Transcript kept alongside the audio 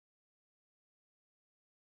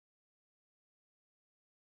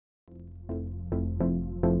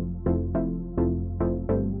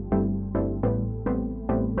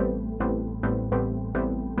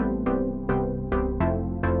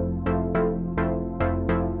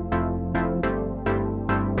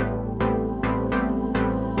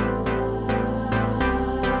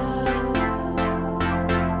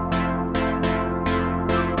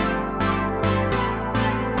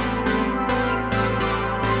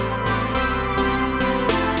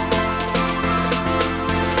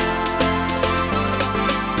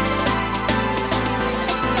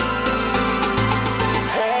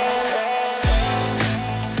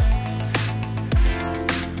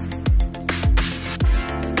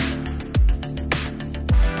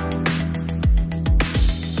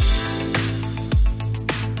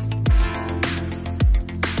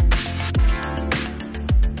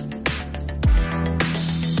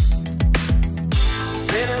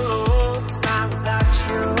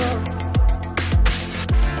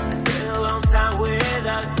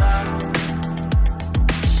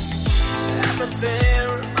Everything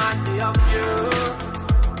reminds me of you,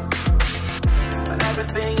 but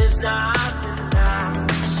everything is not enough.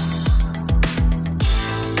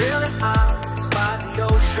 Feeling hot by the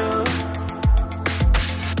ocean,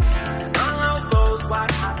 along those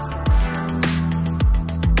white hot sands.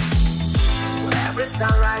 Well, every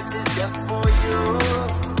sunrise is just for you,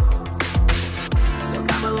 so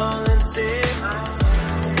come along and take my hand.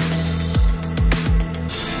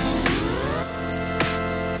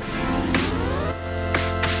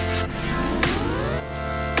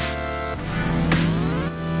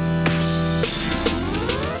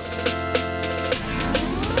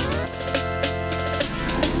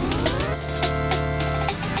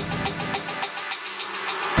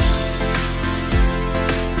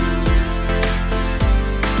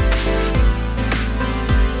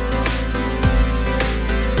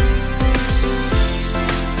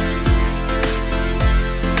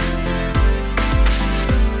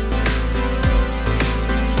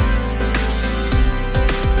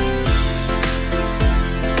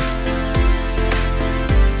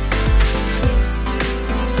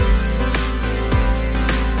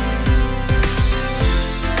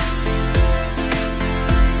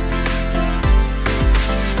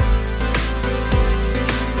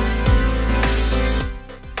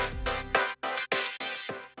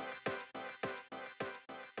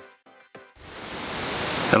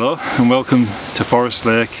 Hello and welcome to Forest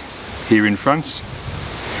Lake here in France.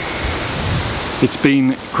 It's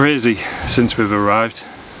been crazy since we've arrived.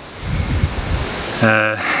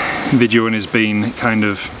 Videoing has been kind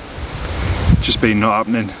of just been not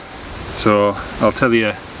happening, so I'll tell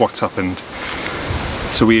you what's happened.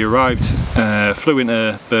 So we arrived, flew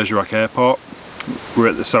into Bergerac airport. We're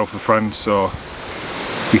at the south of France, so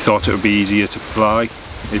we thought it would be easier to fly.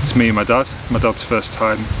 It's me and my dad's first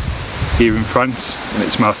time here in France, and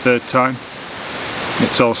it's my third time.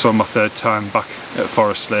 It's also my third time back at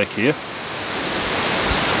Forest Lake here,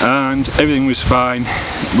 and everything was fine.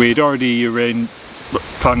 We'd already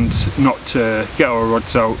planned not to get our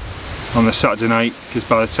rods out on the Saturday night, because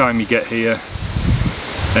by the time you get here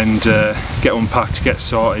and get unpacked, get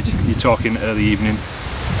sorted, you're talking early evening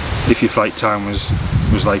if your flight time was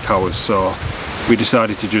like ours. So we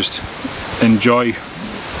decided to just enjoy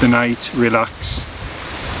the night, relax.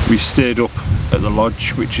 We stayed up at the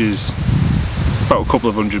lodge, which is about a couple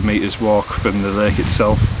of 100 metres walk from the lake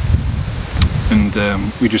itself, and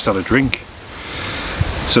we just had a drink.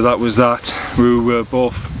 So that was that. We were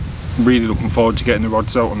both really looking forward to getting the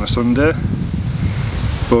rods out on the Sunday,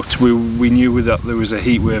 but we knew that there was a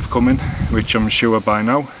heat wave coming, which I'm sure by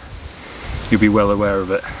now you'll be well aware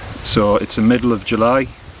of it. So it's the middle of July,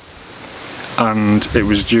 and it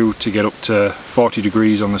was due to get up to 40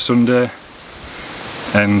 degrees on the Sunday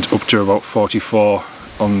and up to about 44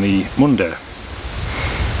 on the Monday.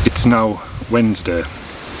 It's now Wednesday,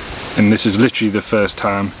 and this is literally the first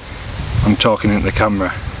time I'm talking into the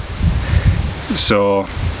camera. So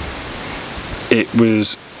it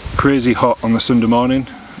was crazy hot on the Sunday morning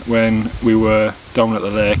when we were down at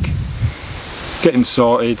the lake getting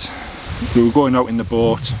sorted. We were going out in the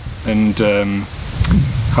boat and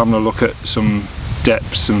having a look at some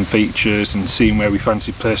depths and features and seeing where we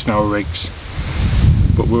fancied placing our rigs.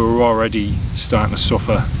 But we were already starting to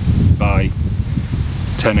suffer by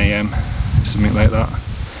 10 AM, something like that.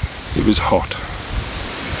 It was hot.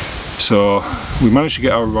 So we managed to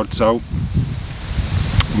get our rods out.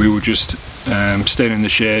 We were just staying in the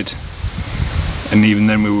shade, and even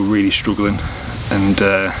then we were really struggling, and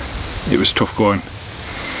it was tough going.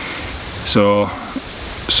 So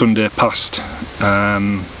Sunday passed,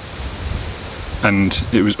 and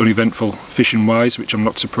it was uneventful fishing wise, which I'm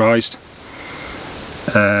not surprised.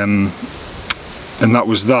 And that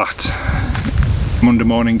was that. Monday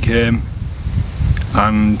morning came,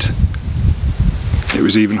 and it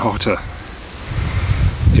was even hotter.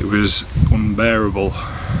 It was unbearable.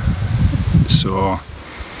 So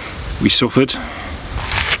we suffered.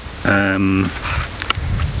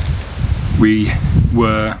 We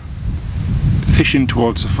were fishing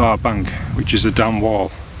towards the far bank, which is a dam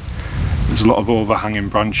wall. There's a lot of overhanging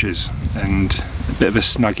branches and a bit of a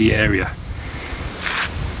snaggy area.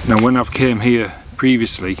 Now when I've came here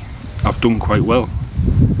previously, I've done quite well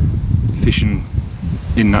fishing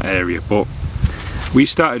in that area, but we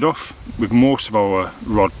started off with most of our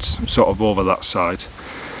rods sort of over that side.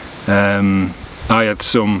 I had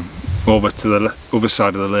some over to the other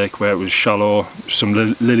side of the lake where it was shallow, some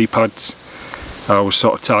lily pads. I was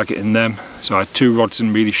sort of targeting them, so I had 2 rods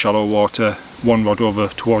in really shallow water, 1 rod over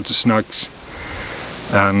towards the snags,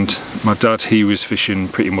 and my dad, he was fishing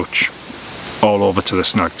pretty much all over to the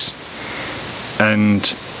snags.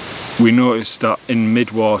 And we noticed that in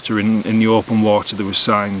mid-water, in the open water, there were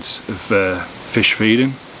signs of fish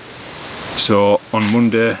feeding. So on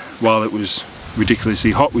Monday, while it was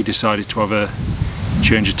ridiculously hot, we decided to have a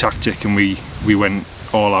change of tactic, and we went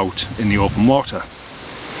all out in the open water.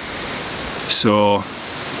 So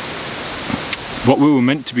what we were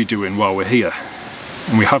meant to be doing while we're here,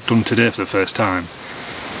 and we have done today for the first time,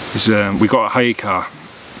 is we got a hire car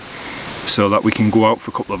so that we can go out for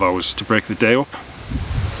a couple of hours to break the day up.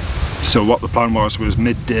 So what the plan was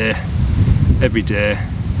midday every day,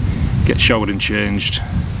 get showered and changed,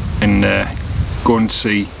 and go and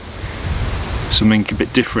see something a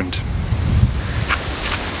bit different.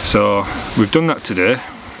 So we've done that today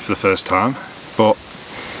for the first time, but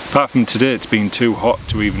apart from today, it's been too hot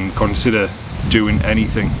to even consider doing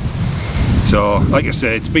anything. So like I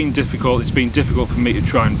say, it's been difficult for me to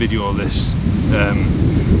try and video this,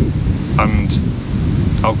 and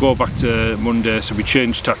I'll go back to Monday. So we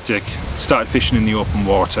changed tactic, started fishing in the open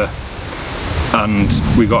water, and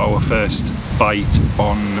we got our first bite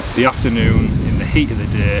on the afternoon in the heat of the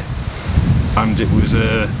day, and it was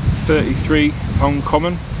a 33-pound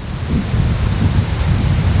common.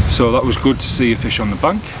 So that was good to see a fish on the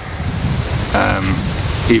bank,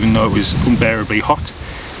 even though it was unbearably hot.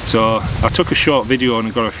 So I took a short video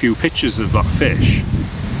and got a few pictures of that fish,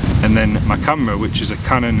 and then my camera, which is a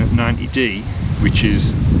Canon 90D, which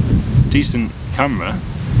is a decent camera,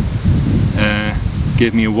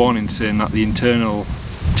 gave me a warning saying that the internal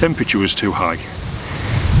temperature was too high.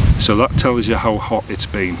 So that tells you how hot it's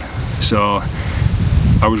been. So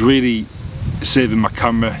I was really saving my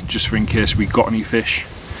camera just for in case we got any fish.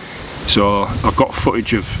 So I've got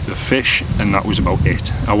footage of the fish, and that was about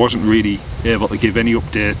it. I wasn't really able to give any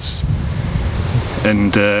updates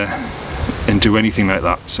and do anything like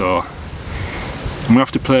that. So I'm gonna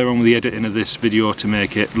have to play around with the editing of this video to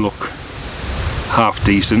make it look half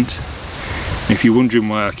decent. If you're wondering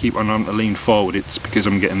why I keep on having to lean forward, it's because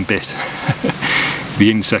I'm getting bit. The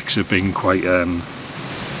insects have been quite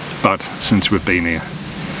bad since we've been here.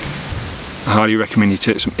 I highly recommend you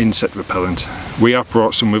take some insect repellent. We have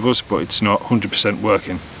brought some with us, but it's not 100%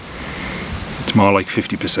 working. It's more like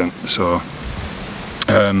 50%. So,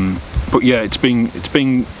 but yeah, it's been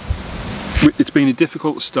a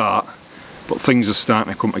difficult start, but things are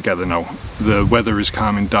starting to come together now. The weather is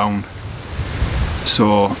calming down.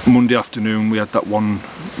 So Monday afternoon we had that one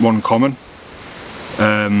common.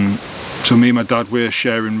 So me and my dad were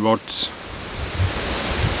sharing rods,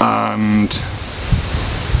 and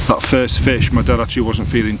that first fish, my dad actually wasn't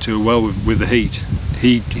feeling too well with the heat.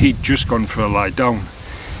 He'd just gone for a lie down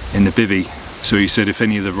in the bivvy, so he said if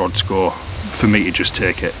any of the rods go, for me to just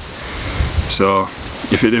take it. So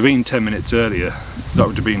if it had been 10 minutes earlier, that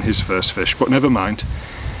would have been his first fish, but never mind.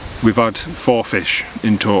 We've had 4 fish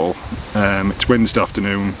in total. It's Wednesday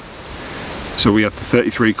afternoon, so we had the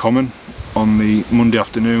 33 common on the Monday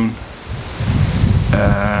afternoon,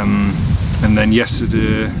 and then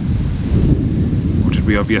yesterday, what did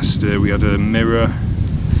we have yesterday? We had a mirror,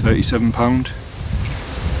 37-pound,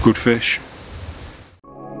 good fish.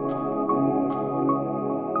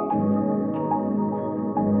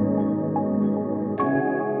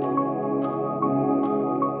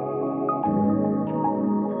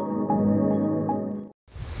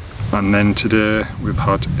 And then today we've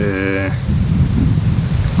had a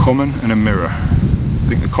common and a mirror. I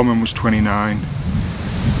think the common was 29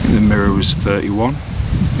 and the mirror was 31.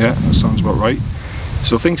 Yeah, that sounds about right.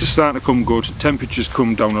 So things are starting to come good. Temperatures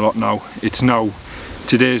come down a lot now. It's now,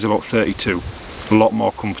 today's about 32, a lot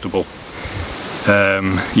more comfortable.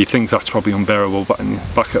 You think that's probably unbearable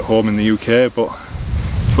back at home in the UK, but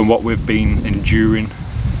from what we've been enduring,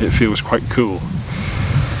 it feels quite cool.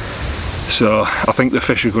 So I think the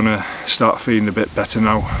fish are going to start feeling a bit better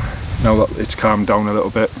now that it's calmed down a little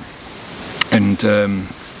bit, and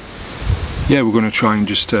yeah, we're going to try and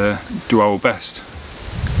just do our best.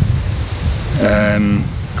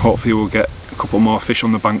 Hopefully we'll get a couple more fish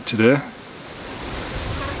on the bank today,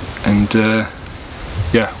 and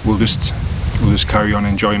yeah, we'll just carry on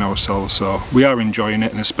enjoying ourselves. So we are enjoying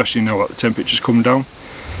it, and especially now that the temperature's come down,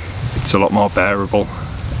 it's a lot more bearable.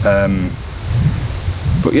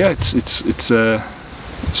 But yeah,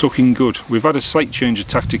 it's looking good. We've had a slight change of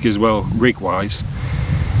tactic as well, rig wise.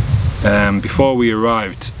 Before we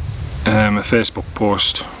arrived, a Facebook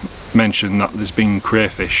post mentioned that there's been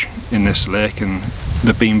crayfish in this lake and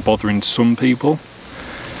they've been bothering some people.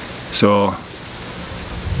 So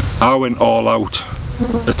I went all out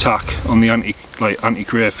attack on the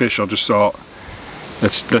anti-crayfish. I just thought,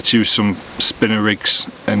 let's use some spinner rigs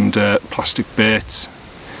and plastic baits,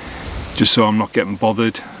 just so I'm not getting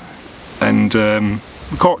bothered. And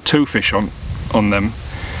we caught 2 fish on them,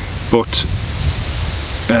 But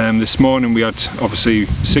this morning we had obviously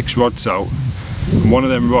 6 rods out, and one of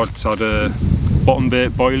them rods had a bottom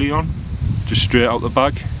bait boilie on, just straight out the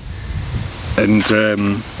bag, and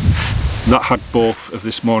that had both of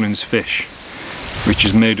this morning's fish, which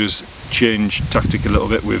has made us change tactic a little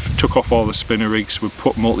bit. We've took off all the spinner rigs, we've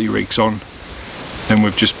put multi-rigs on, and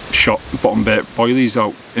we've just shot bottom bait boilies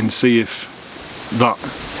out and see if that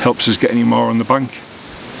helps us get any more on the bank.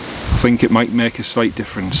 I think it might make a slight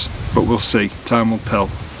difference, but we'll see, time will tell.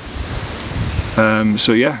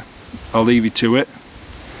 So yeah, I'll leave you to it.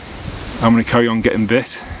 I'm going to carry on getting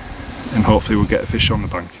bit, and hopefully we'll get a fish on the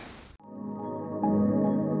bank.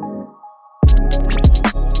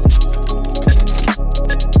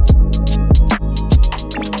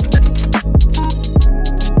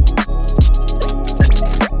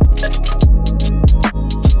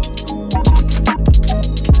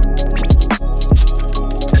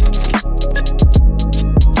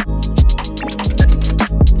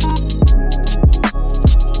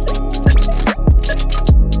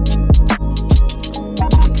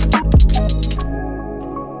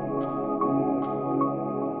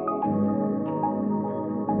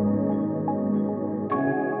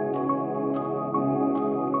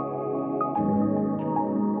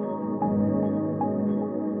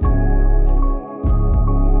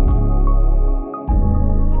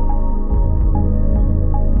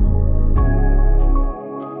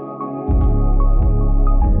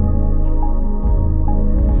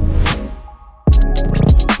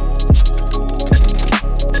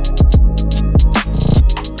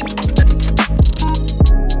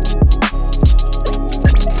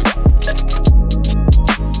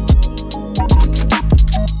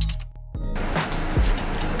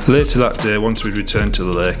 Later that day, once we'd returned to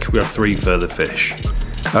the lake, we had 3 further fish.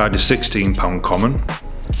 I had a 16-pound common.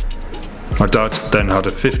 My dad then had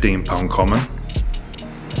a 15-pound common.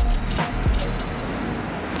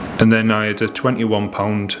 And then I had a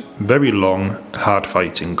 21-pound, very long, hard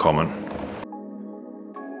fighting common.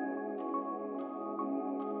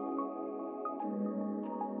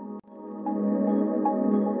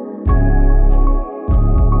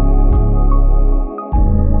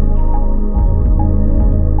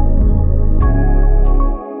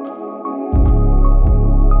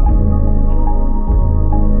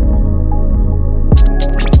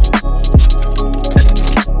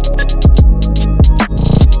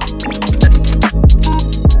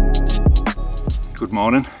 Good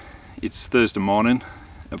morning. It's Thursday morning,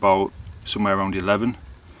 about somewhere around 11.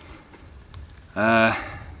 Yeah,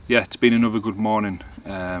 it's been another good morning.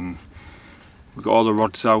 We got all the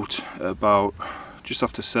rods out at about just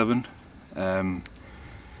after 7.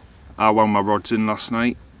 I wound my rods in last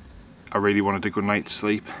night. I really wanted a good night's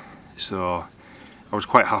sleep, so I was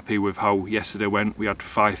quite happy with how yesterday went. We had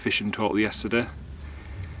 5 fish in total yesterday,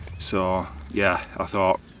 so yeah, I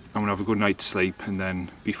thought I'm gonna have a good night's sleep and then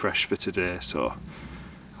be fresh for today. So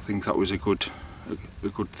I think that was a good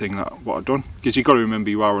thing that what I've done, because you've got to remember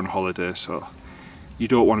you are on holiday, so you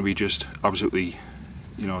don't want to be just absolutely,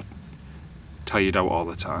 you know, tired out all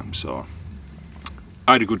the time. So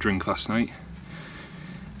I had a good drink last night,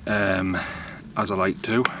 as I like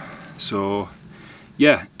to. So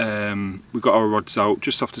yeah, we got our rods out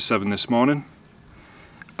just after 7 this morning,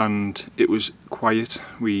 and it was quiet.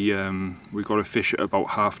 We got a fish at about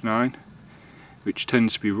 9:30, which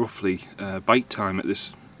tends to be roughly bite time at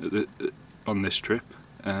this on this trip.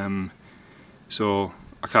 So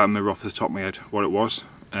I can't remember off the top of my head what it was,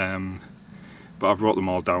 but I've wrote them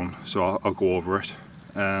all down, so I'll go over it.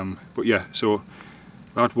 But yeah, so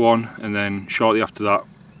we had one, and then shortly after that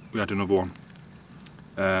we had another one,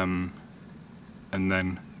 and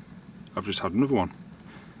then I've just had another one.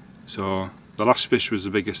 So the last fish was the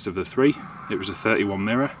biggest of the 3. It was a 31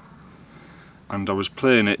 mirror, and I was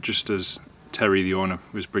playing it just as Terry, the owner,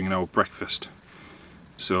 was bringing out breakfast.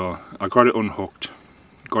 So I got it unhooked,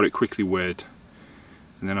 got it quickly weighed,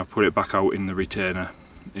 and then I put it back out in the retainer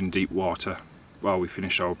in deep water while we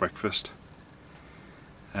finished our breakfast.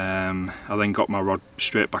 I then got my rod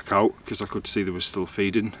straight back out because I could see there was still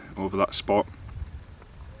feeding over that spot.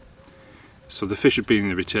 So the fish had been in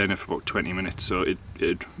the retainer for about 20 minutes, so it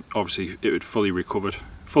obviously it had fully recovered,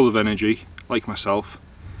 full of energy, like myself.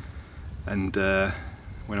 And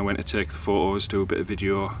when I went to take the photos, do a bit of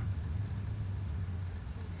video,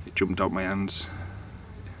 it jumped out my hands.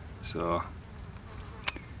 So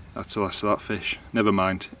that's the last of that fish. Never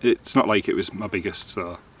mind, it's not like it was my biggest.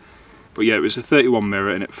 So, but yeah, it was a 31 mirror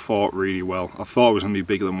and it fought really well. I thought it was going to be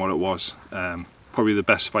bigger than what it was. Probably the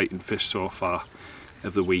best fighting fish so far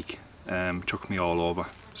of the week. Took me all over,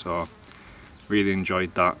 so really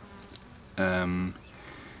enjoyed that.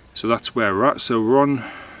 So that's where we're at. So we're on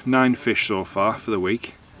 9 fish so far for the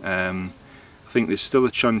week. I think there's still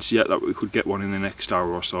a chance yet that we could get one in the next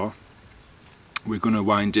hour or so. We're going to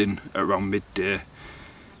wind in around midday,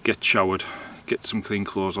 get showered, get some clean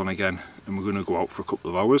clothes on again, and we're going to go out for a couple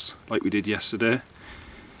of hours like we did yesterday.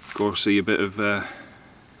 Go see a bit of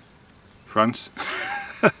France.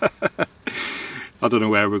 I don't know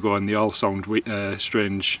where we're going, they all sound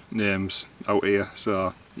strange names out here.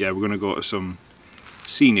 So yeah, we're going to go to some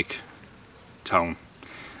scenic town.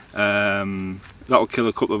 That'll kill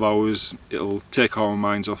a couple of hours, it'll take our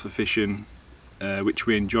minds off of fishing, which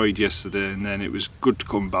we enjoyed yesterday, and then it was good to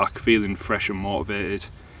come back feeling fresh and motivated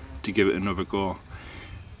to give it another go.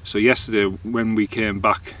 So yesterday when we came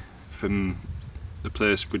back from the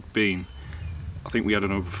place we'd been, I think we had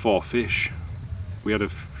another 4 fish. We had a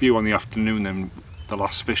few on the afternoon, then the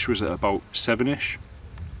last fish was at about 7ish.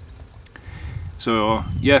 So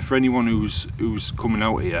yeah, for anyone who's coming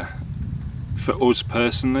out here, for us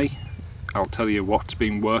personally, I'll tell you what's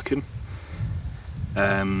been working.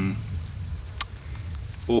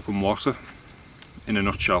 Open water in a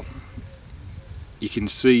nutshell. You can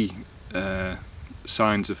see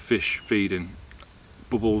signs of fish feeding,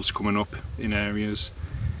 bubbles coming up in areas,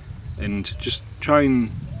 and just try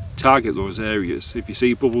and target those areas. If you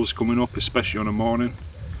see bubbles coming up, especially on a morning,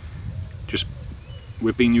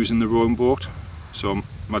 we've been using the rowing boat, so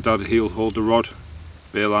my dad, he'll hold the rod,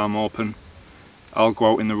 bail arm open, I'll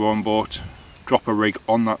go out in the rowing boat, drop a rig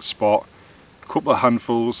on that spot, a couple of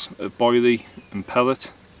handfuls of boilie and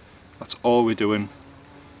pellet. That's all we're doing,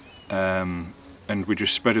 and we're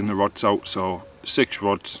just spreading the rods out, so 6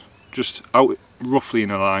 rods just out roughly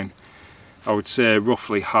in a line. I would say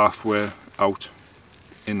roughly halfway out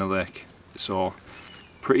in the lake, so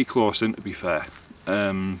pretty close in, to be fair,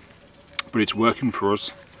 but it's working for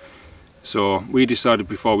us. So we decided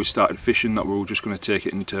before we started fishing that we were just going to take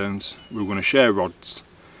it in turns. We were going to share rods,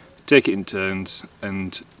 take it in turns,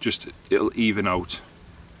 and just it'll even out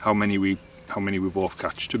how many we both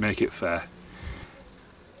catch to make it fair.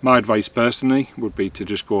 My advice personally would be to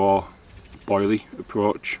just go boilie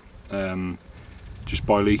approach, just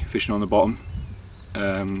boilie fishing on the bottom.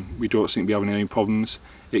 We don't seem to be having any problems.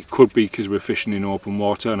 It could be because we're fishing in open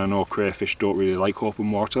water, and I know crayfish don't really like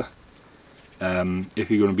open water.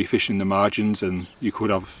 If you're going to be fishing the margins, and you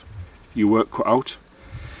could have your work cut out.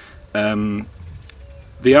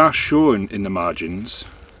 They are showing in the margins,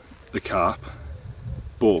 the carp,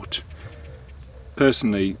 but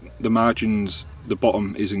personally the margins, the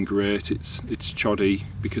bottom isn't great. It's choddy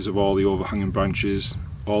because of all the overhanging branches,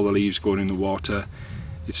 all the leaves going in the water.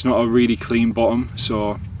 It's not a really clean bottom,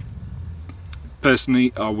 so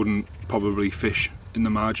personally I wouldn't probably fish in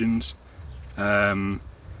the margins.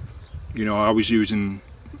 You know, I was using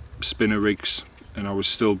spinner rigs and I was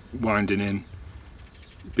still winding in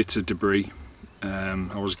bits of debris.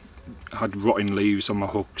 I had rotting leaves on my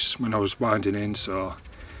hooks when I was winding in, so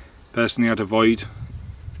personally I'd avoid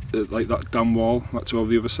like that dam wall that's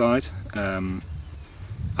over the other side. I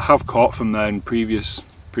have caught from there in previous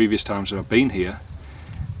times that I've been here,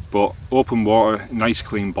 but open water, nice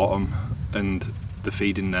clean bottom, and the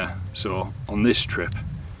feed in there. So on this trip,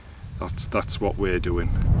 that's what we're doing.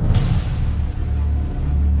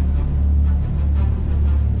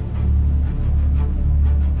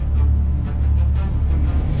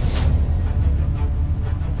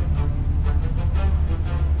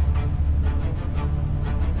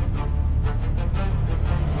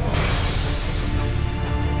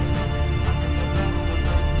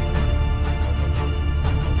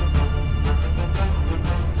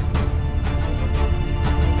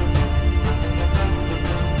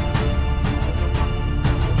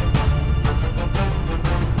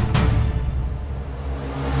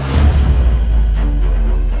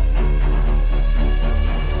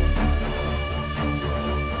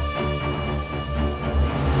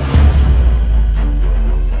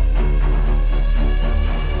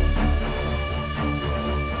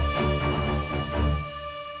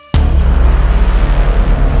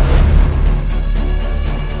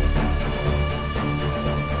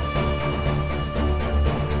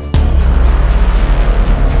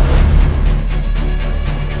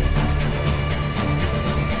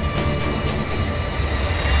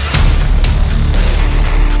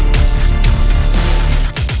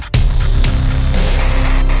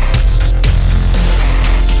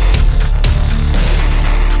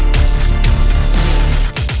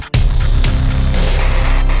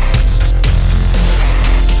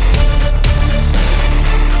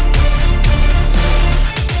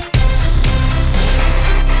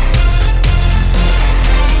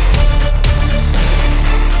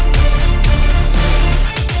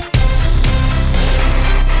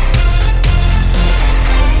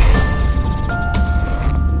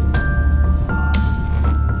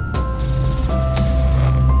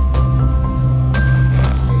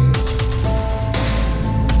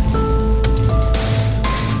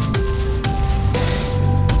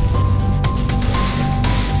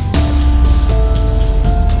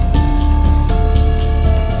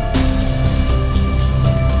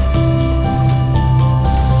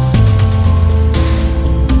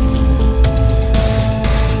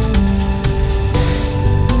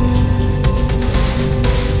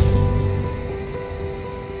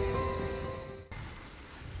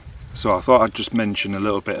 So I thought I'd just mention a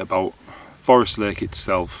little bit about Forest Lake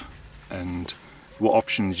itself and what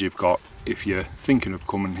options you've got if you're thinking of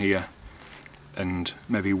coming here, and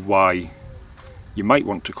maybe why you might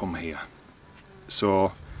want to come here.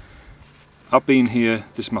 So I've been here,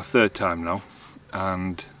 this is my third time now,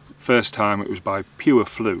 and first time it was by pure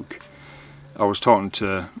fluke. I was talking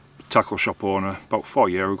to a tackle shop owner about 4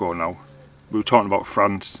 years ago now. We were talking about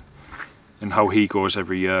France and how he goes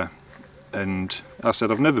every year, and I said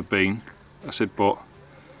I've never been. I said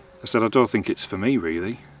I don't think it's for me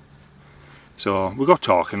really. So we got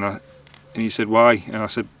talking and he said why, and I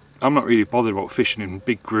said I'm not really bothered about fishing in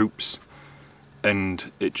big groups and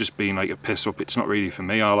it just being like a piss up. It's not really for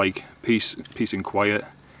me. I like peace and quiet.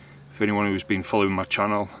 For anyone who's been following my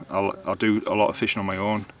channel, I'll do a lot of fishing on my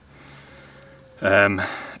own.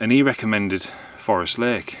 And he recommended Forest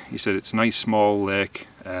Lake. He said it's a nice small lake,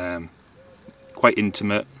 quite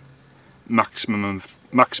intimate, maximum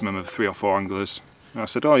of 3 or 4 anglers. And I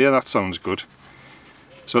said, oh yeah, that sounds good.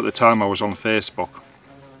 So at the time I was on Facebook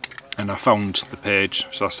and I found the page,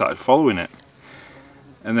 so I started following it.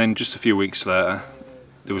 And then just a few weeks later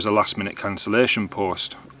there was a last minute cancellation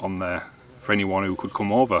post on there for anyone who could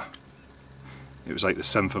come over. It was like the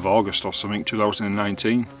 7th of August or something,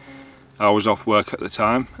 2019. I was off work at the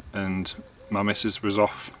time and my missus was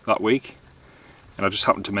off that week, and I just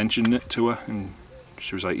happened to mention it to her and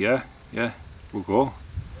she was like, yeah, we'll go.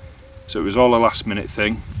 So it was all a last minute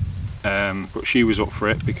thing, but she was up for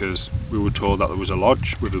it because we were told that there was a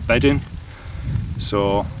lodge with a bed in,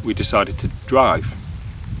 so we decided to drive.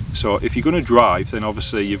 So if you're going to drive, then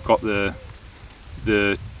obviously you've got the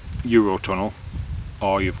Eurotunnel,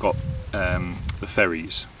 or you've got the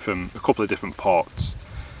ferries from a couple of different ports.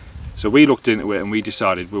 So we looked into it and we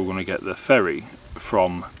decided we were going to get the ferry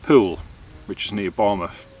from Poole, which is near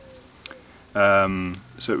Bournemouth.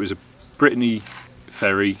 So it was a Brittany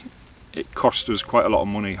ferry. It cost us quite a lot of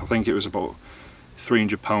money. I think it was about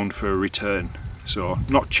 £300 for a return, so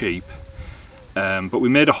not cheap. But we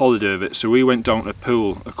made a holiday of it, so we went down to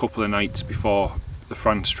Poole a couple of nights before the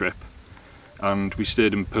France trip, and we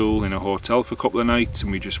stayed in Poole in a hotel for a couple of nights,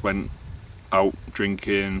 and we just went out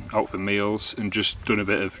drinking, out for meals, and just done a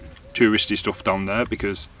bit of touristy stuff down there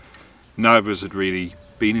because neither of us had really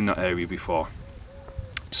been in that area before.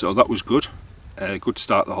 So that was good, a good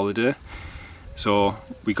start to the holiday. So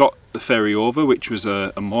we got the ferry over, which was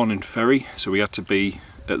a morning ferry, so we had to be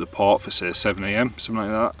at the port for say 7 AM, something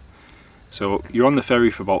like that. So you're on the ferry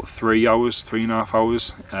for about 3 hours, 3.5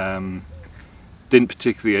 hours. Didn't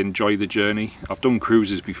particularly enjoy the journey. I've done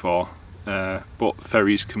cruises before, but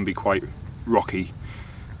ferries can be quite rocky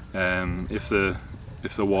if the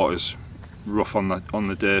water's rough on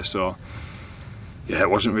the day. So yeah, it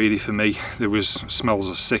wasn't really for me. There was smells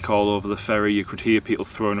of sick all over the ferry. You could hear people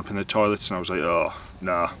throwing up in the toilets, and I was like, oh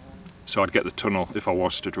nah. So I'd get the tunnel if I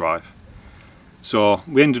was to drive. So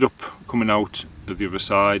we ended up coming out of the other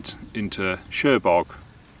side into Cherbourg.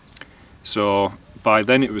 So by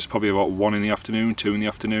then it was probably about 1 in the afternoon, 2 in the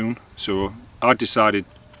afternoon. So I decided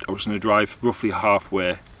I was going to drive roughly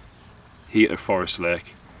halfway here to Forest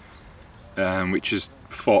Lake, which is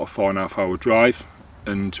 4 to 4.5 hour drive,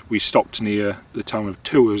 and we stopped near the town of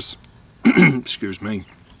Tours. Excuse me.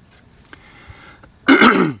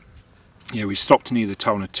 Yeah, we stopped near the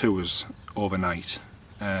town of Tours overnight,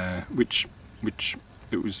 which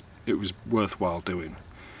it was worthwhile doing.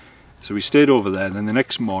 So we stayed over there, and then the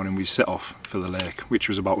next morning we set off for the lake, which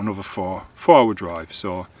was about another 4 hour drive.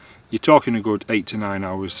 So you're talking a good 8 to 9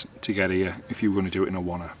 hours to get here if you were going to do it in a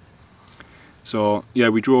oneer. So yeah,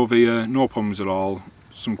 we drove here, no problems at all,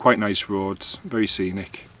 some quite nice roads, very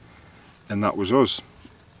scenic, and that was us.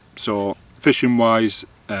 So fishing wise,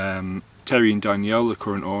 Terry and Danielle, the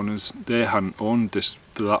current owners, they hadn't owned this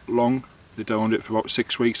for that long. They'd owned it for about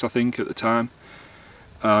 6 weeks I think at the time,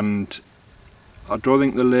 and I don't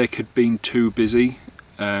think the lake had been too busy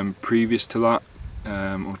previous to that.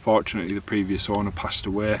 Unfortunately the previous owner passed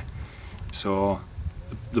away, so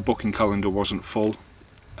the booking calendar wasn't full,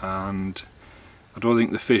 and I don't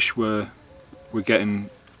think the fish were getting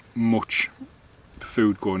much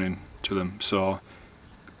food going in to them. So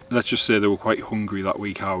let's just say they were quite hungry that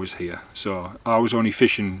week I was here. So I was only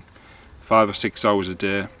fishing 5 or 6 hours a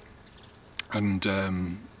day, and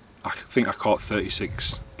I think I caught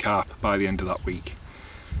 36 carp by the end of that week,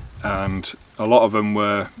 and a lot of them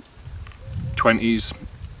were 20s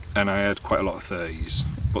and I had quite a lot of 30s,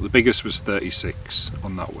 but the biggest was 36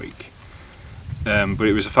 on that week. But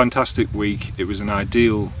it was a fantastic week. It was an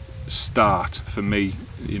ideal start for me,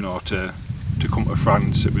 you know, to come to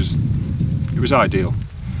France. It was ideal.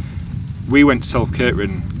 We went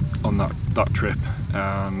self-catering on that trip,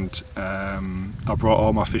 and I brought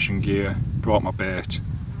all my fishing gear, brought my bait,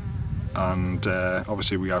 and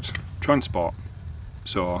obviously we had transport,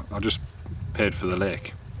 so I just paid for the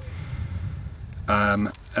lake.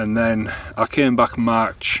 And then I came back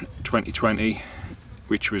March 2020,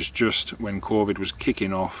 which was just when COVID was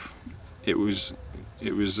kicking off. It was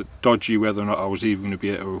dodgy whether or not I was even going to be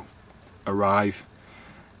able to arrive,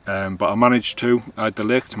 but I managed to. I had the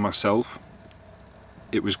lake to myself.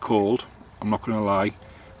 It was cold, I'm not going to lie.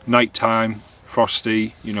 Night time,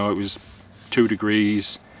 frosty, you know, it was 2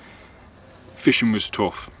 degrees. Fishing was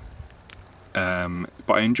tough, but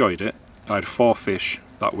I enjoyed it. I had 4 fish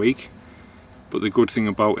that week, but the good thing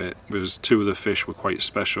about it was 2 of the fish were quite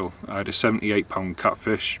special. I had a 78-pound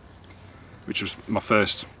catfish, which was my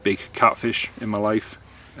first big catfish in my life,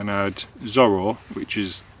 and I had Zorro, which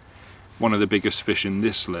is one of the biggest fish in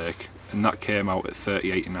this lake, and that came out at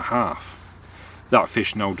 38.5. That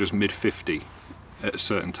fish now does mid-50 at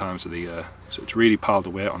certain times of the year, so it's really piled the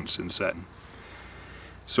weight on since then.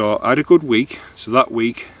 So I had a good week. So that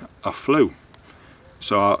week I flew.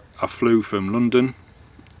 So I flew from London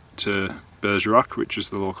to Bergerac, which is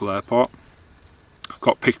the local airport. I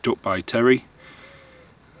got picked up by Terry.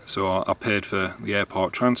 So I paid for the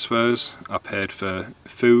airport transfers, I paid for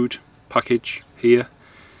food package here,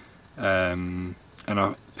 and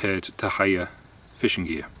I paid to hire fishing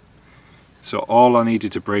gear. So all I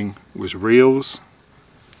needed to bring was reels,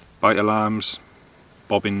 bite alarms,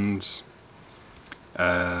 bobbins,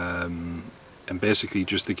 and basically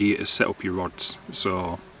just the gear to set up your rods.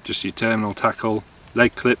 So just your terminal tackle,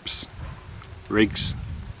 leg clips, rigs,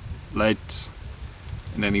 leads,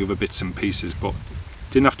 and any other bits and pieces, but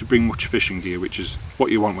didn't have to bring much fishing gear, which is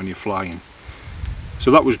what you want when you're flying. So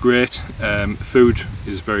that was great. Food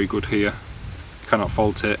is very good here, cannot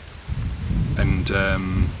fault it, and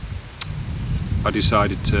I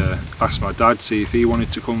decided to ask my dad, see if he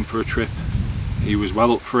wanted to come for a trip. He was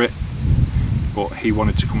well up for it, but he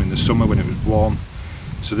wanted to come in the summer when it was warm.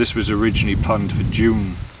 So this was originally planned for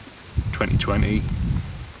June 2020.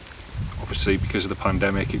 Obviously because of the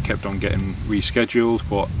pandemic it kept on getting rescheduled,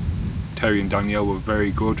 but Terry and Danielle were very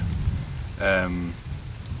good.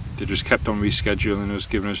 They just kept on rescheduling us,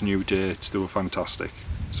 giving us new dates. They were fantastic.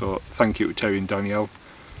 So thank you to Terry and Danielle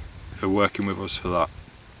for working with us for that.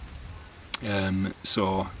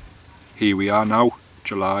 So here we are now,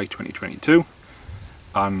 July 2022,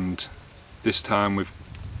 and this time we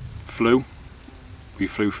flew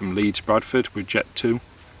from Leeds Bradford with Jet 2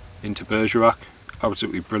 into Bergerac.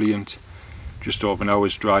 Absolutely brilliant. Just over an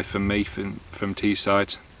hour's drive from me from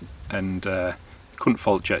Teesside, and couldn't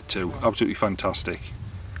fault Jet 2. Absolutely fantastic.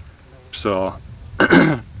 So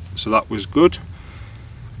so that was good.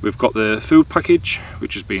 We've got the food package,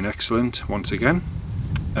 which has been excellent once again,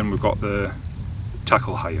 and we've got the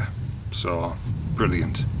tackle hire, so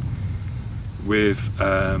brilliant. We've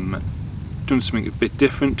done something a bit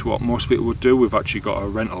different to what most people would do. We've actually got a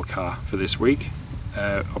rental car for this week.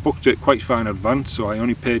 I booked it quite far in advance, so I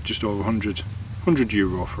only paid just over 100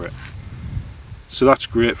 euro for it. So that's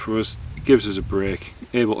great for us. It gives us a break,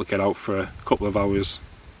 able to get out for a couple of hours,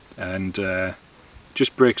 and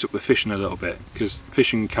just breaks up the fishing a little bit, because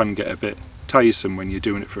fishing can get a bit tiresome when you're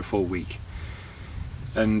doing it for a full week.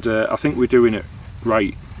 And I think we're doing it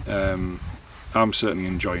right. I'm certainly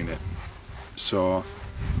enjoying it. So,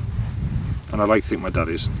 and I like to think my dad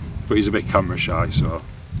is, but he's a bit camera shy, so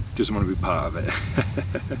doesn't want to be part of it.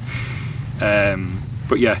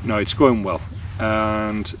 But yeah, no, it's going well.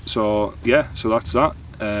 And so yeah, so that's that.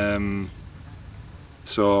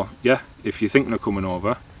 So yeah, if you're thinking of coming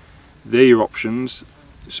over, they're your options.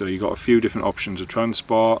 So you've got a few different options of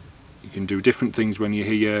transport. You can do different things when you're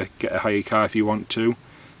here. Get a hire car if you want to. It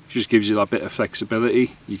just gives you that bit of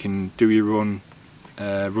flexibility. You can do your own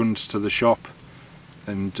runs to the shop,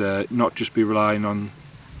 and not just be relying on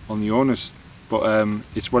the owners. But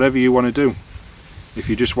it's whatever you want to do. If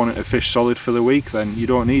you just want to fish solid for the week, then you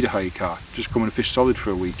don't need a hire car. Just come and fish solid for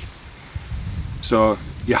a week. So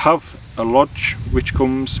you have a lodge which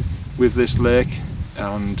comes with this lake,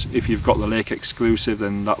 and if you've got the lake exclusive,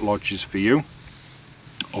 then that lodge is for you.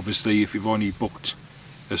 Obviously if you've only booked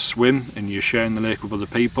a swim and you're sharing the lake with other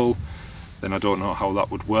people, then I don't know how that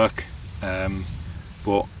would work.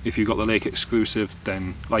 But if you've got the lake exclusive,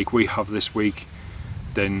 then like we have this week,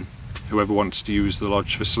 then whoever wants to use the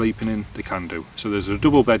lodge for sleeping in, they can do. So there's a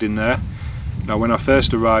double bed in there. Now when I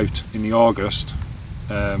first arrived in the August,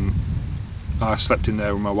 I slept in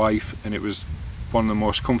there with my wife, and it was one of the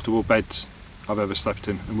most comfortable beds I've ever slept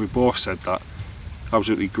in, and we both said that.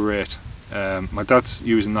 Absolutely great. My dad's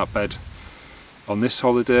using that bed on this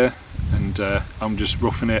holiday, and I'm just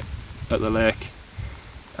roughing it at the lake,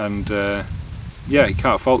 and yeah, you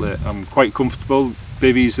can't fault it. I'm quite comfortable.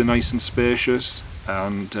 Bivvies are nice and spacious,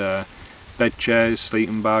 and bed chairs,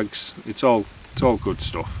 sleeping bags, it's all good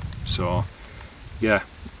stuff. So yeah,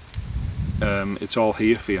 it's all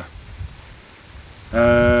here for you.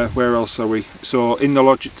 Where else are we? So in the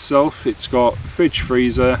lodge itself, it's got fridge,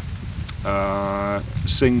 freezer,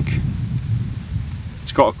 sink,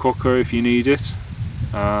 it's got a cooker if you need it,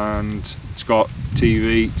 and it's got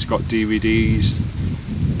TV, it's got DVDs,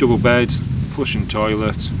 double bed, flushing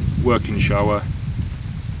toilet, working shower,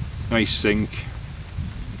 nice sink.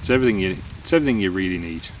 It's everything you really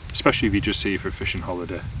need, especially if you're just here for a fishing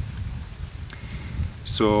holiday.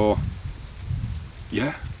 So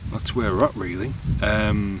yeah, that's where we're at really.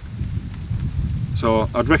 So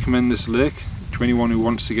I'd recommend this lake to anyone who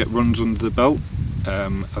wants to get runs under the belt.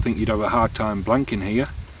 I think you'd have a hard time blanking here.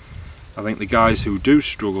 I think the guys who do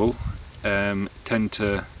struggle tend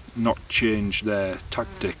to not change their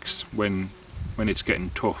tactics when it's getting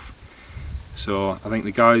tough. So I think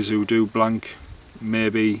the guys who do blank,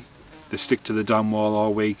 maybe they stick to the dam wall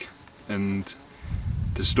all week and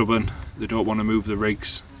they're stubborn, they don't want to move the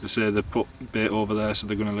rigs, they say they put bait over there so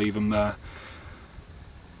they're going to leave them there.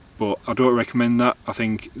 But I don't recommend that. I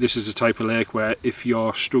think this is the type of lake where if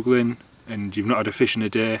you're struggling and you've not had a fish in a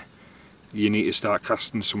day, you need to start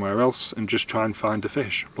casting somewhere else and just try and find the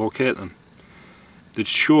fish, locate them. They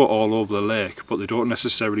show all over the lake, but they don't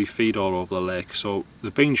necessarily feed all over the lake. So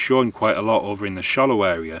they've been shown quite a lot over in the shallow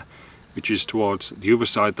area, which is towards the other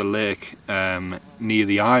side of the lake, near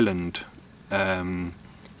the island.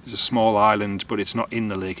 There's a small island, but it's not in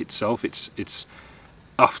the lake itself. It's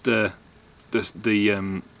after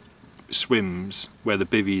the swims where the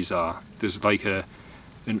bivvies are. There's like an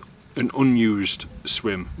unused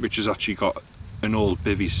swim which has actually got an old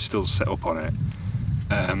bivvy still set up on it.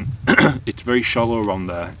 It's very shallow around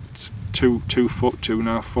there. It's 2 foot,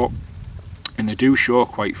 2.5 foot, and they do show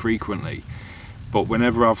quite frequently. But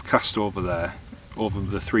whenever I've cast over there, over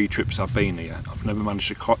the 3 trips I've been here, I've never managed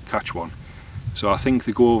to catch one. So I think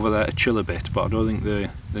they go over there to chill a bit, but I don't think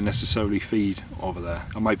they necessarily feed over there.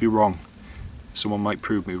 I might be wrong. Someone might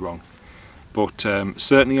prove me wrong. But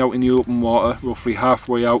certainly out in the open water, roughly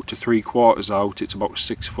halfway out to 3/4 out, it's about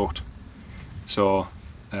 6 foot. So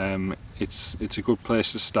it's a good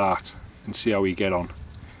place to start and see how we get on.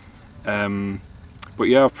 But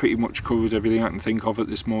yeah, I've pretty much covered everything I can think of at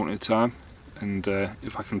this moment in time, and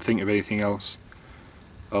if I can think of anything else,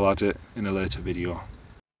 I'll add it in a later video.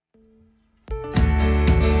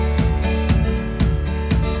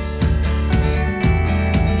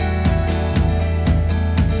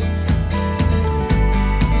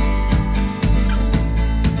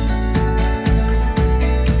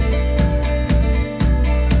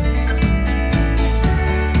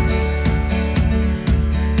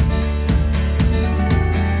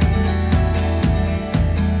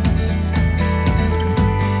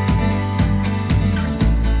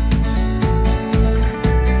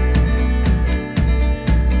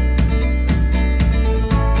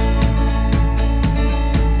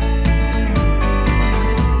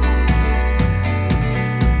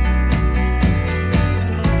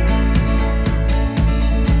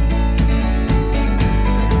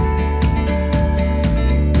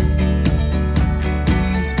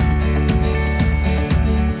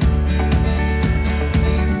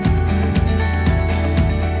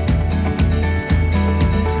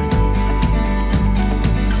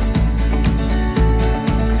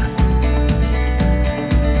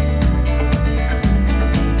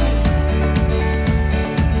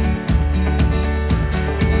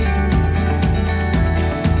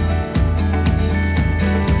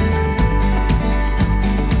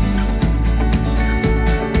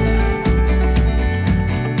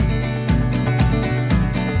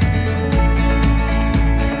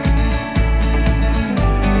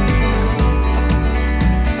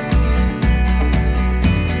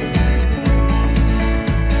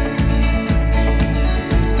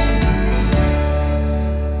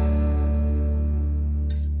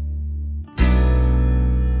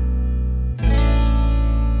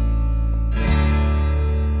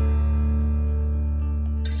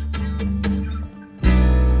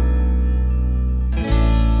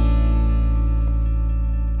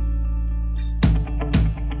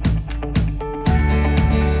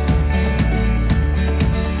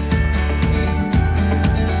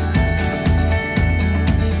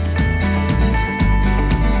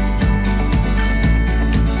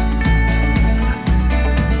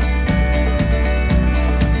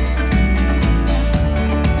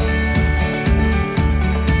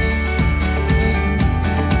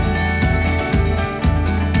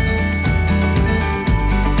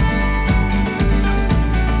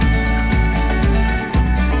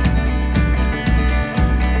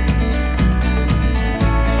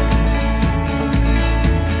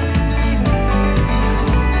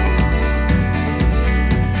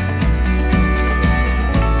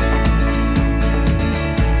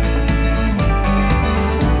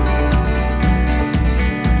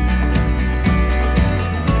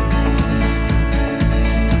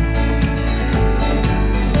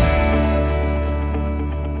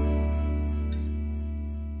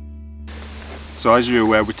 So as you're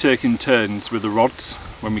aware, we're taking turns with the rods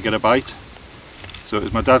when we get a bite. So it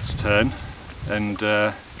was my dad's turn, and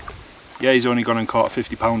yeah, he's only gone and caught a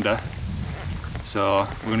 50 pounder. So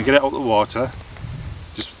we're going to get it out of the water.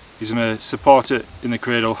 He's going to support it in the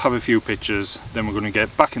cradle, have a few pictures, then we're going to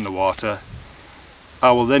get back in the water.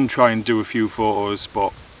 I will then try and do a few photos,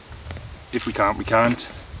 but if we can't, we can't.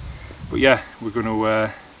 But yeah, we're going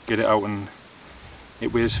to get it out, and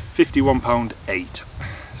it weighs 51 pound 8.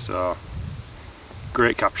 So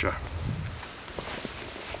great capture.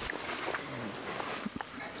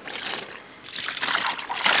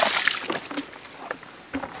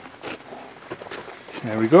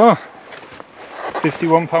 There we go.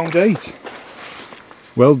 51 pound 8.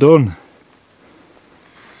 Well done.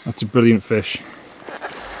 That's a brilliant fish.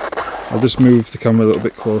 I'll just move the camera a little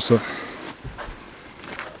bit closer.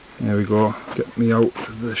 There we go. Get me out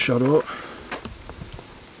of the shadow.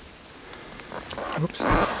 Oops.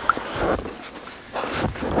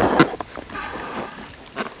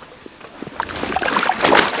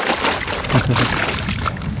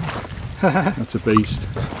 That's a beast.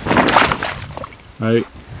 Right,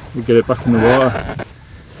 we'll get it back in the water.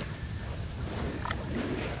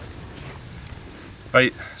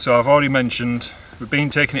 Right, so I've already mentioned we've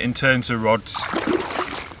been taking it in turns of rods.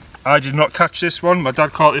 I did not catch this one, my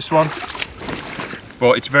dad caught this one,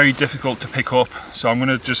 but it's very difficult to pick up, so I'm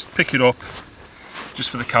going to just pick it up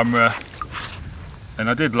just for the camera, and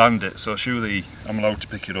I did land it, so surely I'm allowed to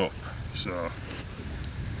pick it up. So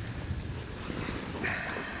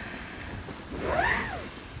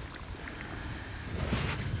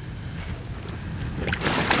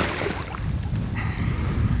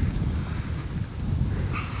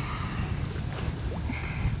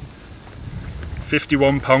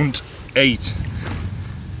 £51 8.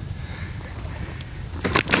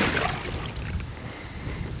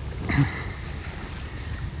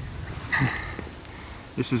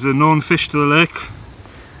 This is a known fish to the lake,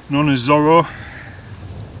 known as Zorro.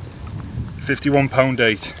 £51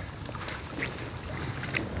 8.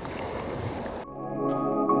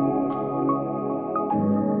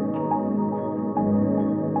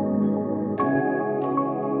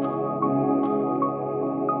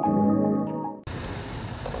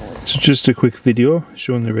 So just a quick video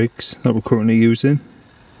showing the rigs that we're currently using.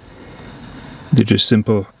 They're just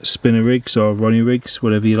simple spinner rigs or Ronnie rigs,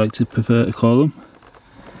 whatever you like to prefer to call them.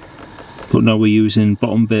 But now we're using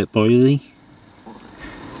bottom bait boilie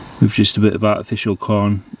with just a bit of artificial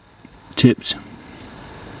corn tipped.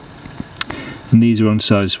 And these are on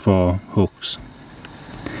size 4 hooks.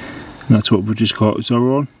 And that's what we just caught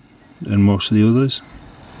Zorro on, and most of the others.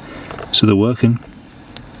 So they're working.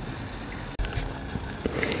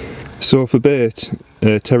 So for bait,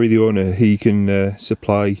 Terry the owner, he can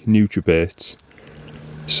supply NutriBaits.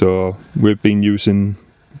 So we've been using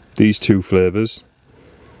these 2 flavours,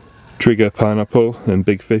 Trigger Pineapple and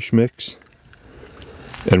Big Fish Mix,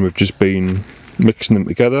 and we've just been mixing them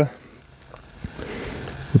together.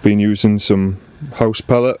 We've been using some house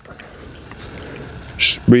pellet,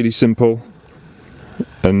 just really simple,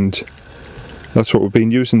 and that's what we've been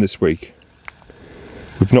using this week.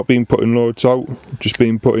 We've not been putting loads out, we've just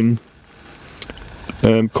been putting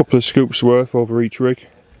a couple of scoops worth over each rig,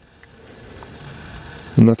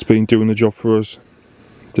 and that's been doing the job for us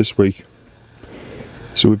this week.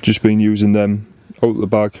 So we've just been using them out the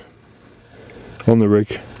bag on the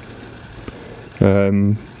rig.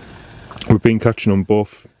 We've been catching on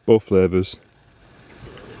both flavours.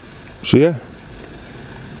 So yeah,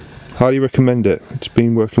 highly recommend it. It's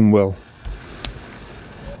been working well.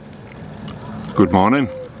 Good morning.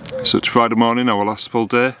 So it's Friday morning, our last full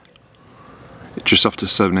day. It's just after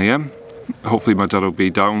 7 AM. Hopefully my dad will be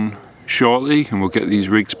down shortly and we'll get these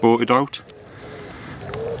rigs boated out.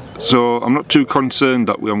 So I'm not too concerned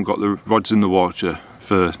that we haven't got the rods in the water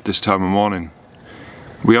for this time of morning.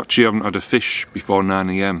 We actually haven't had a fish before 9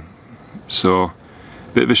 AM. So a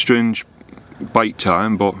bit of a strange bite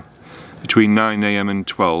time, but between 9 AM and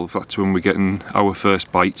 12, that's when we're getting our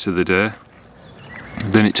first bites of the day.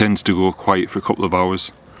 Then it tends to go quiet for a couple of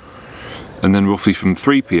hours, and then roughly from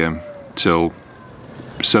 3 PM till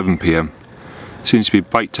 7 PM seems to be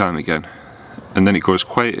bite time again, and then it goes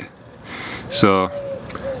quiet. So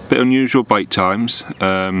bit unusual bite times.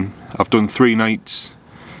 I've done 3 nights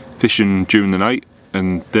fishing during the night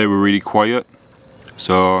and they were really quiet.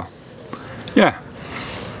 So yeah,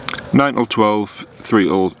 9 till 12, 3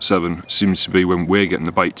 till 7 seems to be when we're getting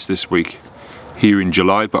the bites this week here in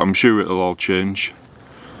July, but I'm sure it'll all change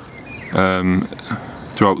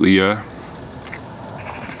throughout the year.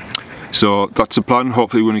 So that's the plan.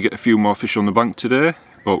 Hopefully we're going to get a few more fish on the bank today,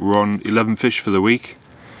 but we're on 11 fish for the week.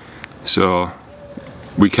 So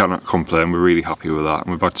we cannot complain. We're really happy with that,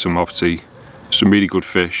 and we've had some, obviously, some really good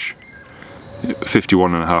fish.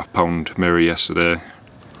 51.5 pound mirror yesterday.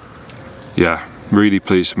 Yeah, really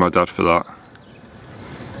pleased with my dad for that.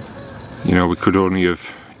 You know, we could only have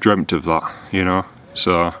dreamt of that, you know.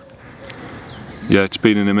 So yeah, it's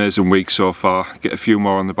been an amazing week so far. Get a few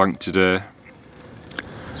more on the bank today,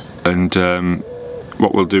 and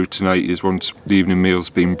what we'll do tonight is, once the evening meal's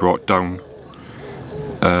been brought down,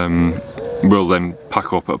 we'll then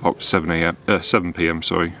pack up at about 7 p.m.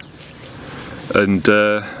 sorry, and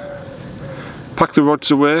pack the rods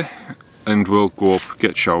away, and we'll go up,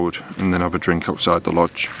 get showered, and then have a drink outside the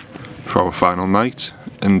lodge for our final night,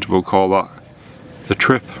 and we'll call that the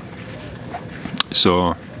trip.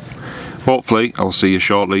 So hopefully I'll see you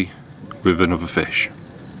shortly with another fish.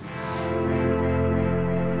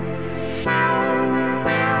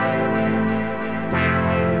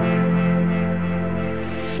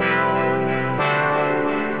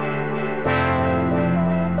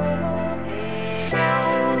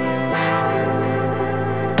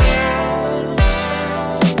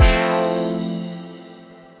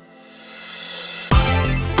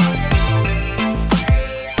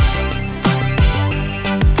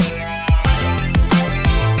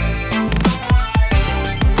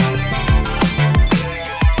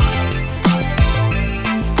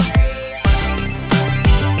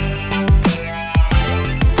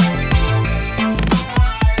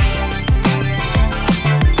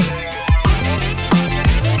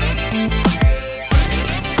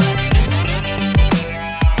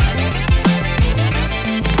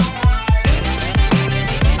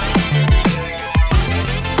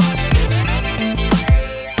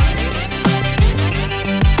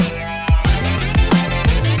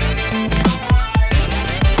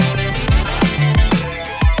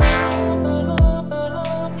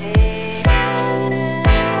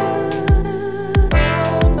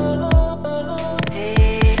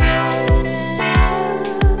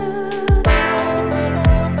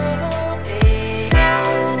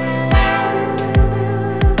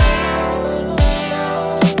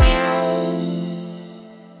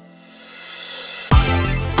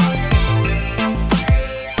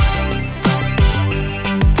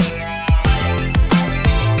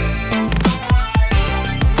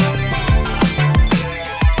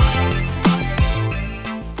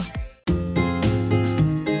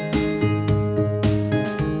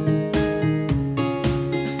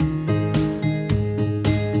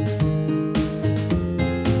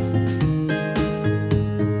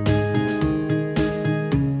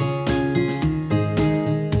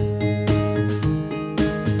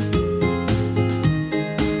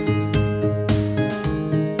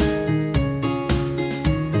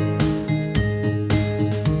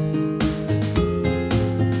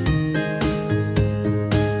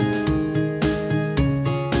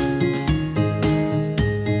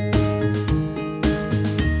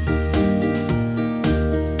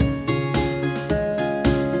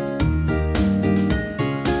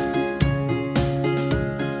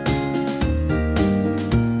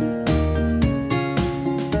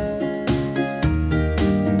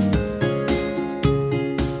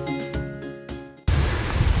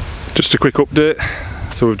 Just a quick update.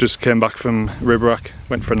 So we've just came back from Ribrack,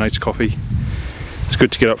 went for a nice coffee. It's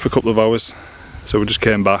good to get out for a couple of hours. So we just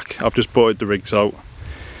came back. I've just boated the rigs out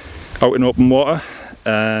in open water,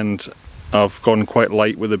 and I've gone quite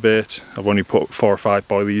light with the bait. I've only put 4 or 5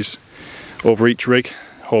 boilies over each rig,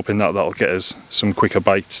 hoping that that'll get us some quicker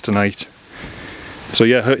bites tonight. So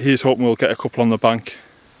yeah, here's hoping we'll get a couple on the bank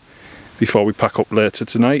before we pack up later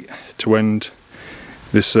tonight to end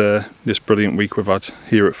this brilliant week we've had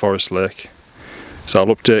here at Forest Lake. So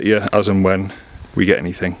I'll update you as and when we get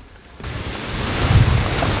anything.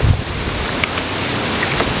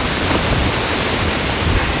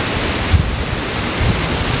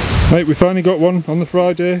 Right, we finally got one on the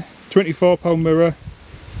Friday, 24 pound mirror,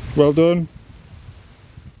 well done.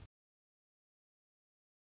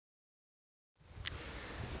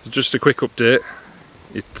 So just a quick update,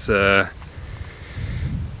 it's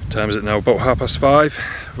time is it now, about 5:30.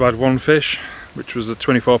 We've had one fish, which was a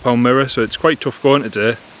 24 pound mirror, so it's quite tough going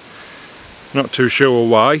today. Not too sure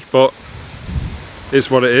why, but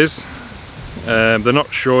is what it is. They're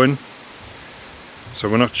not showing, so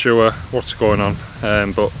we're not sure what's going on,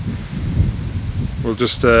 but we'll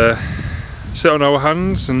just sit on our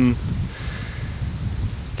hands and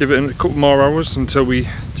give it a couple more hours until we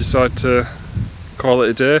decide to call it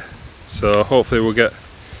a day. So hopefully we'll get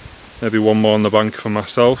maybe one more on the bank for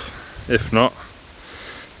myself. If not,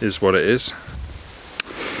 is what it is.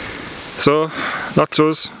 So that's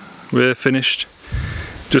us, we're finished.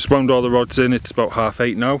 Just wound all the rods in, it's about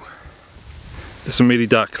 8:30 now. There's some really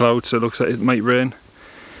dark clouds, so it looks like it might rain.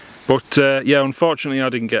 But yeah, unfortunately I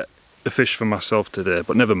didn't get a fish for myself today,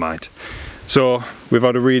 but never mind. So we've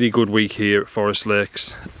had a really good week here at Forest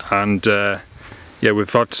Lakes, and yeah,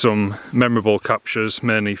 we've had some memorable captures,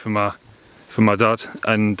 mainly for my dad,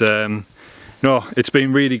 and no, it's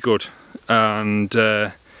been really good. And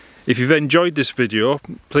if you've enjoyed this video,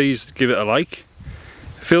 please give it a like.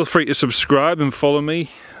 Feel free to subscribe and follow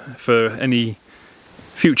me for any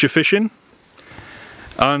future fishing.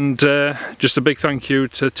 And just a big thank you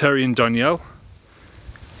to Terry and Danielle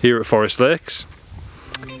here at Forest Lakes.